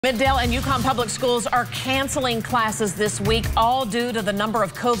Mid-Del and Yukon public schools are canceling classes this week, all due to the number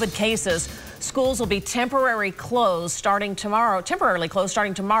of COVID cases. Schools will be temporarily closed starting tomorrow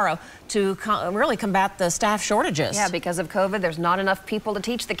to really combat the staff shortages. Yeah, because of COVID, there's not enough people to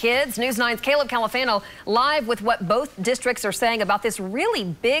teach the kids. News 9's Caleb Califano live with what both districts are saying about this really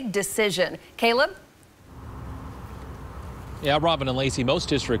big decision. Caleb? Yeah, Robin and Lacey, most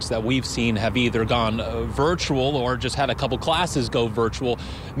districts that we've seen have either gone virtual or just had a couple classes go virtual.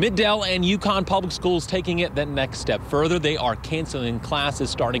 Mid-Del and Yukon public schools taking it that next step further. They are canceling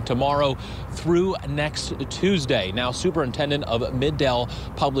classes starting tomorrow through next Tuesday. Now, Superintendent of Mid-Del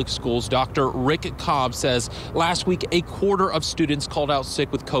Public Schools, Dr. Rick Cobb, says last week a quarter of students called out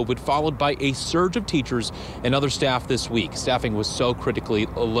sick with COVID, followed by a surge of teachers and other staff this week. Staffing was so critically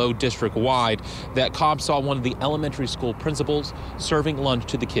low district-wide that Cobb saw one of the elementary school principals serving lunch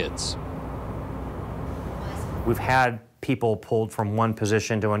to the kids. We've had people pulled from one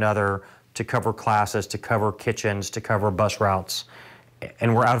position to another to cover classes, to cover kitchens, to cover bus routes,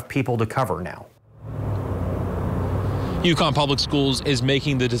 and we're out of people to cover now. Yukon Public Schools is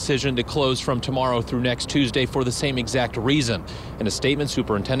making the decision to close from tomorrow through next Tuesday for the same exact reason. In a statement,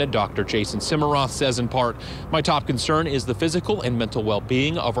 Superintendent Dr. Jason Simmeroth says in part, "My top concern is the physical and mental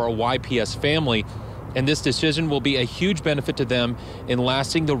well-being of our YPS family, and this decision will be a huge benefit to them in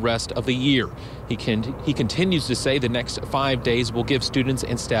lasting the rest of the year." He continues to say the next 5 days will give students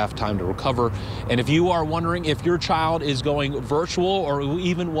and staff time to recover. And if you are wondering if your child is going virtual or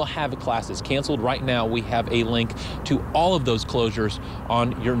even will have classes canceled right now, we have a link to all of those closures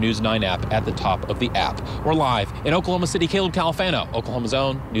on your News 9 app at the top of the app. We're live in Oklahoma City. Caleb Califano, Oklahoma's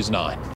own News 9.